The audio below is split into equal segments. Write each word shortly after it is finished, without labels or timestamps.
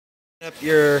Up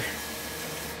your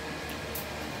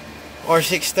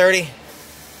R630.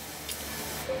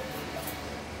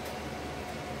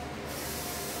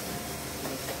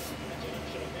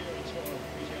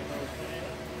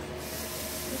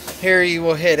 Here you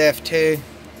will hit F2.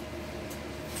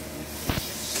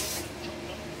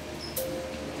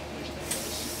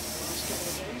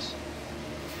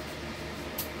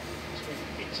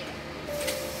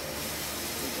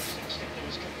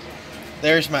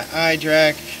 There's my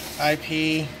iDRAC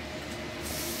IP.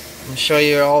 I'm going to show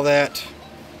you all that.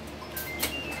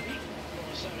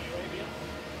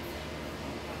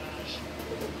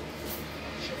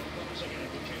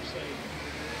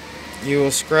 You will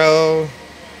scroll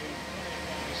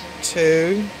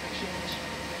to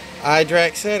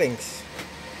iDRAC settings.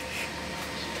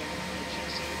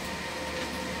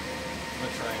 I'm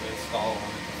going to try and install on it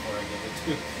before I give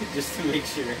it to just to make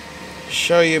sure.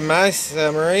 Show you my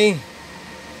summary.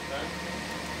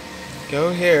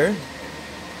 Go here.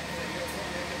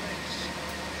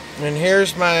 And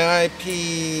here's my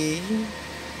IP.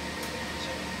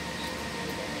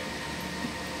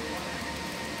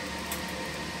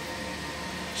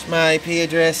 It's my IP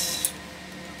address,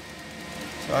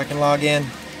 so I can log in.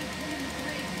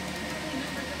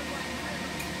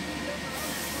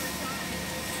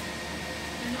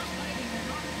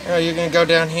 Oh, you're going to go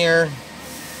down here.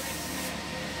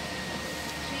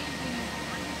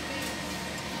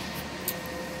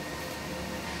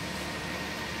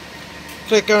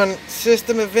 Click on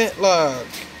System Event Log.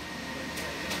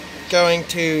 Going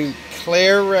to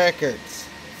Clear Records.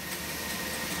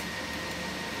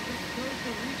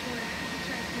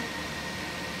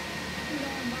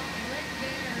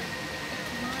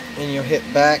 And you'll hit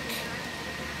back.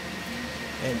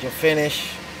 And you'll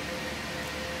finish.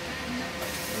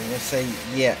 And you'll say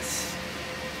yes.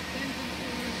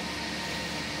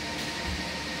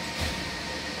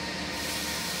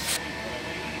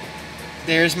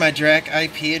 There's my DRAC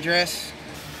IP address.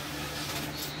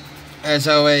 As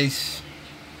always,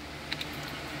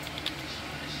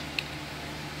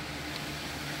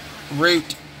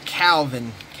 root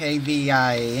Calvin,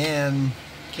 K-V-I-N,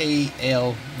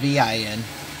 K-L-V-I-N,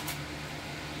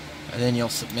 and then you'll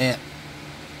submit.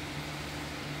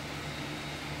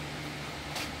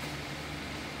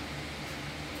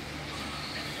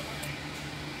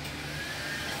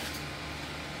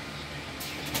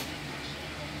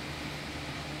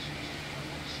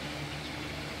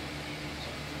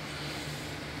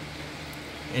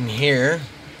 And here,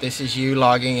 this is you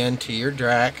logging into your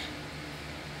DRAC.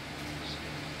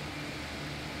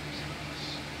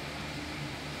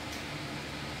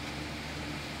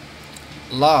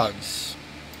 Logs.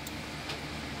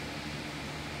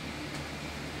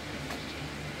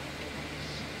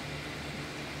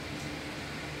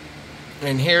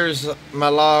 And here's my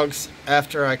logs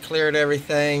after I cleared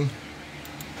everything.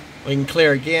 We can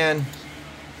clear again.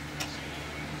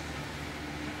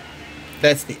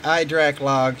 That's the iDRAC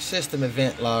log, system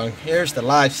event log. Here's the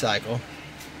life cycle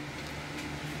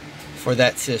for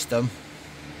that system.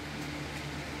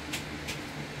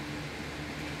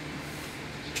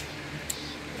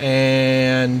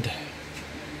 And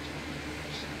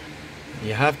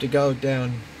you have to go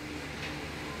down.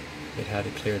 Get how to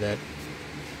clear that.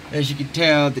 As you can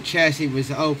tell, the chassis was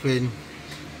open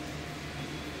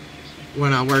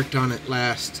when I worked on it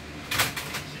last,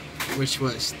 which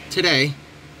was today.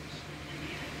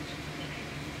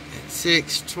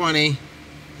 6:20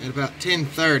 at about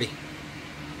 10:30.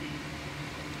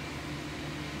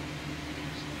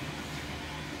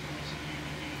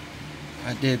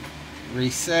 I did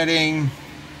resetting.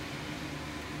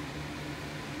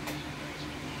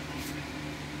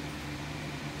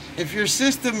 If your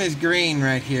system is green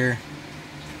right here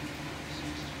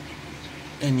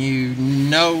and you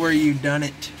know where you've done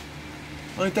it,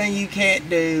 only thing you can't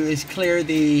do is clear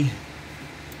the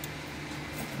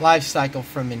life cycle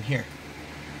from in here.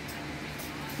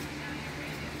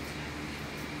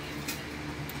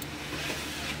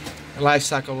 The life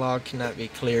cycle log cannot be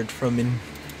cleared from in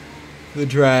the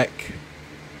DRAC.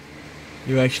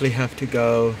 You actually have to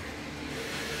go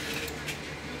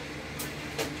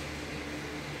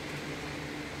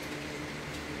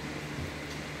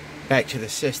back to the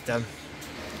system.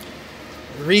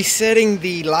 Resetting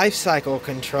the life cycle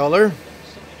controller.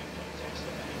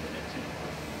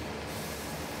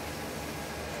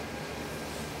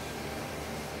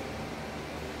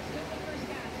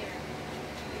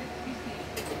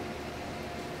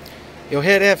 You'll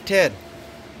hit F10.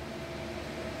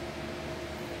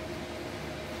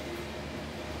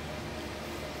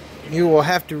 You will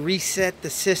have to reset the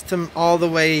system all the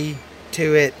way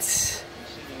to its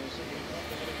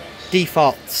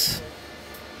defaults.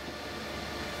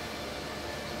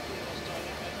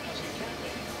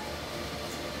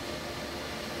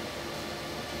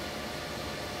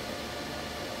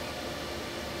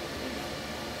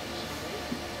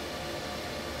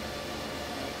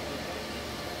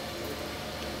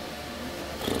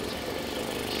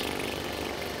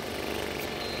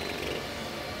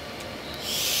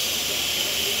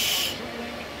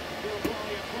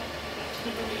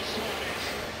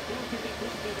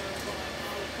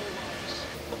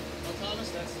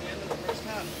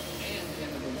 And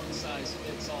into the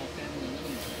one-size-fits-all family living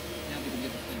room. Now we can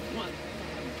get the thing we want.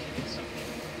 Keep it something.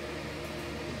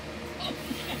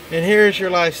 And here's your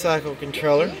life cycle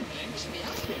controller.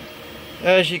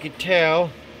 As you can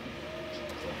tell,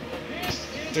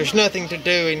 there's nothing to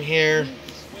do in here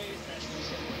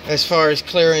as far as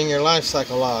clearing your life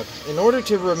cycle log. In order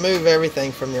to remove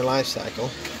everything from your life cycle,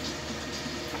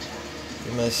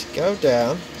 you must go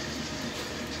down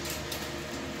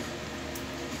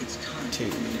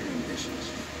to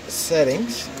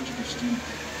settings.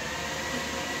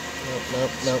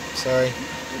 Nope, sorry.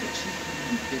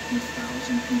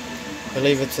 I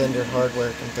believe it's under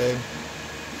hardware config.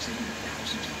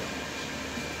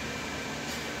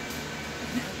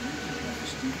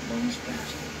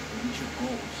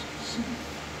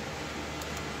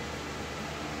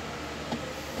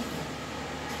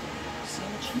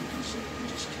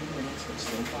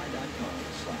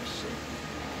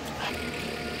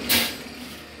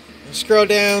 Scroll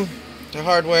down to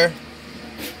hardware.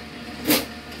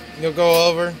 You'll go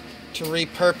over to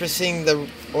repurposing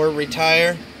or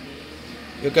retire.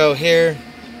 You'll go here.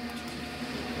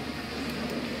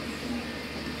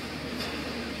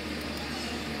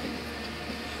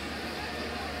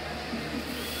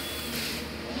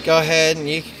 Go ahead and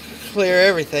you can clear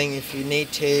everything if you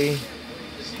need to.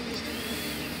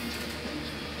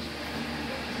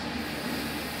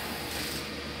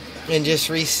 And just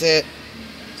reset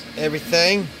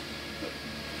everything.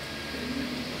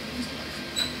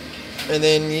 And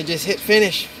then you just hit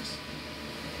finish.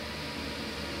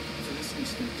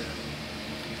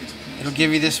 It'll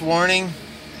give you this warning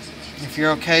if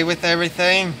you're okay with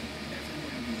everything.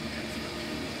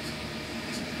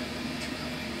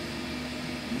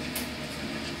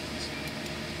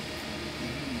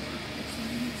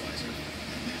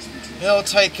 It'll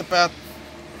take about,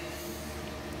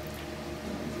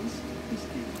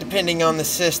 depending on the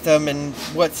system and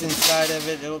what's inside of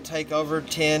it, it'll take over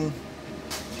 10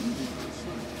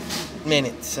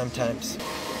 minutes sometimes.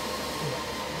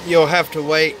 You'll have to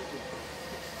wait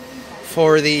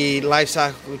for the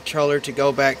lifecycle controller to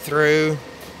go back through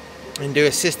and do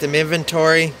a system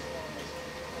inventory.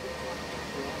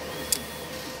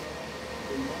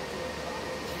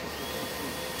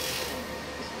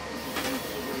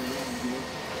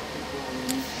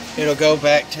 It'll go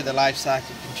back to the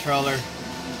lifecycle controller.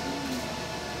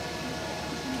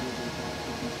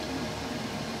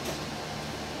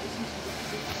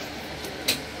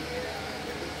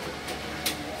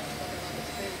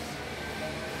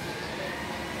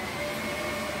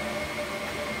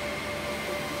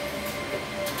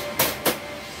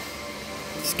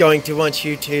 It's going to want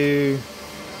you to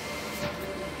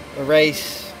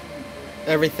erase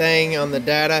everything on the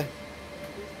data.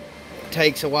 It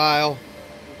takes a while.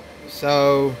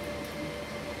 So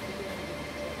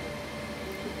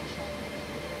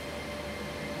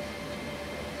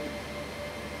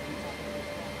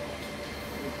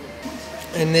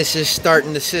and this is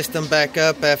starting the system back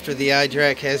up after the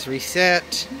iDRAC has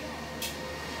reset,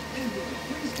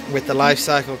 with the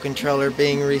lifecycle controller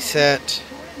being reset.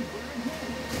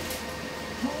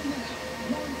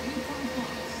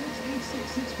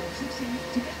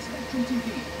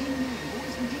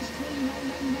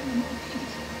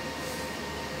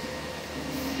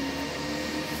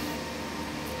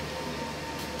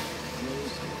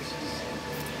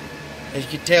 As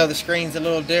you can tell, the screen's a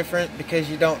little different because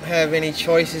you don't have any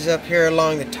choices up here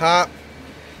along the top,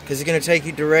 because it's going to take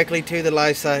you directly to the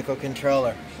lifecycle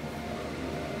controller.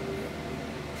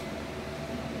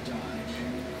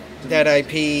 That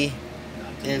IP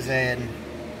is an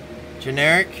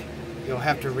generic. You'll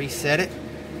have to reset it.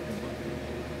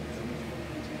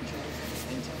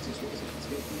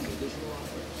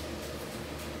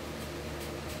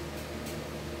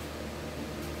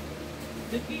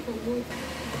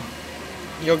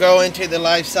 You'll go into the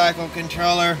lifecycle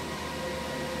controller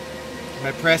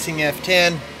by pressing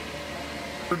F10.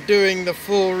 We're doing the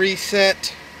full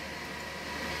reset.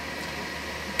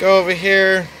 Go over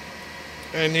here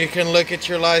and you can look at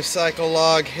your lifecycle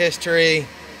log history.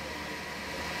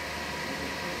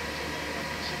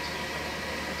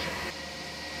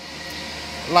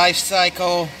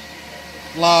 Lifecycle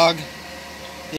log